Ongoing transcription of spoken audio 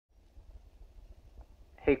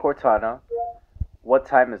Hey Cortana, what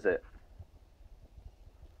time is it?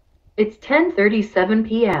 It's 10:37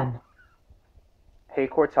 p.m. Hey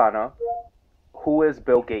Cortana, who is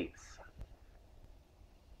Bill Gates?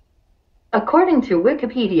 According to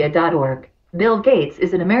Wikipedia.org, Bill Gates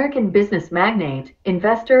is an American business magnate,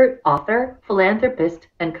 investor, author, philanthropist,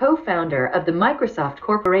 and co-founder of the Microsoft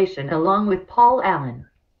Corporation along with Paul Allen.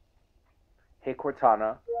 Hey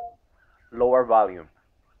Cortana, lower volume.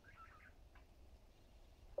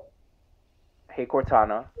 Hey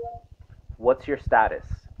Cortana, what's your status?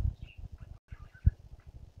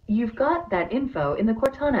 You've got that info in the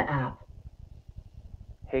Cortana app.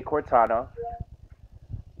 Hey Cortana,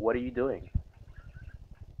 what are you doing?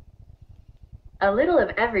 A little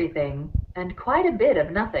of everything and quite a bit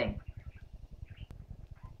of nothing.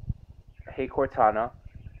 Hey Cortana.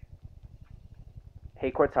 Hey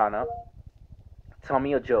Cortana, tell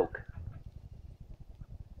me a joke.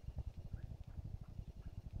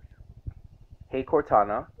 Hey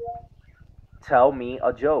Cortana, tell me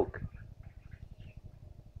a joke.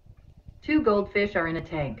 Two goldfish are in a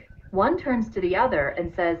tank. One turns to the other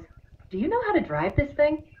and says, "Do you know how to drive this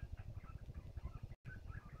thing?"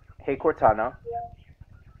 Hey Cortana,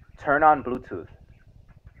 turn on Bluetooth.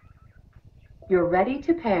 You're ready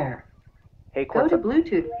to pair. Hey Go to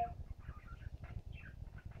Bluetooth.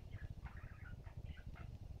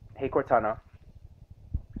 Hey Cortana.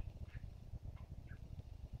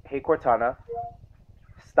 Hey Cortana,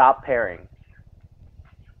 stop pairing.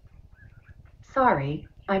 Sorry,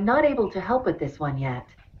 I'm not able to help with this one yet.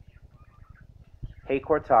 Hey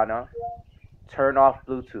Cortana, turn off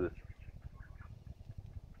Bluetooth.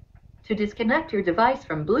 To disconnect your device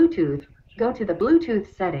from Bluetooth, go to the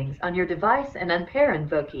Bluetooth settings on your device and unpair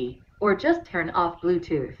Invoke, or just turn off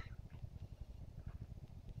Bluetooth.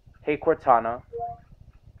 Hey Cortana,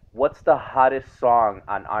 what's the hottest song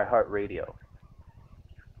on iHeartRadio?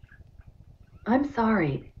 I'm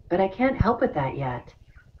sorry, but I can't help with that yet.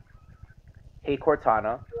 Hey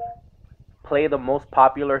Cortana, play the most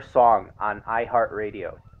popular song on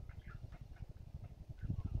iHeartRadio.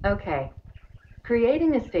 Okay.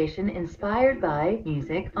 Creating a station inspired by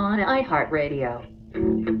music on iHeartRadio.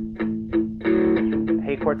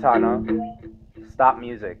 Hey Cortana, stop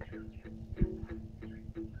music.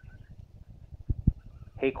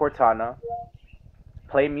 Hey Cortana,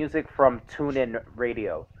 play music from TuneIn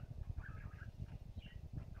Radio.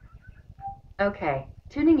 Okay,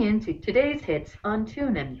 tuning in to today's hits on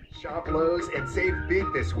TuneIn. Shop Lowe's and save big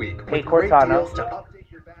this week with Hey great Cortana, deals to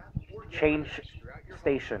update your bath or change throughout your home.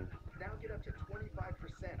 station. Now get up to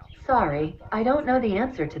 25% off. Sorry, I don't know the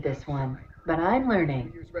answer to this one, but I'm learning.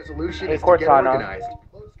 New Year's resolution Hey is to get Cortana, organized.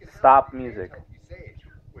 Lowe's can stop help you music. help you save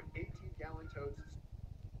with 18-gallon totes.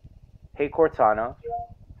 Hey Cortana,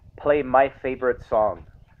 play my favorite song.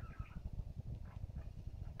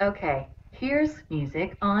 Okay, here's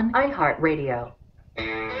music on iHeartRadio.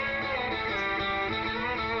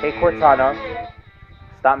 Hey Cortana,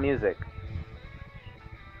 stop music.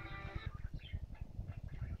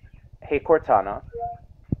 Hey Cortana,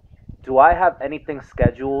 do I have anything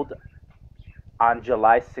scheduled on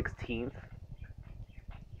July 16th?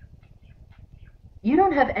 You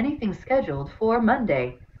don't have anything scheduled for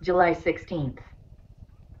Monday, July 16th.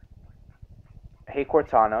 Hey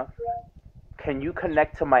Cortana, can you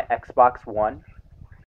connect to my Xbox One?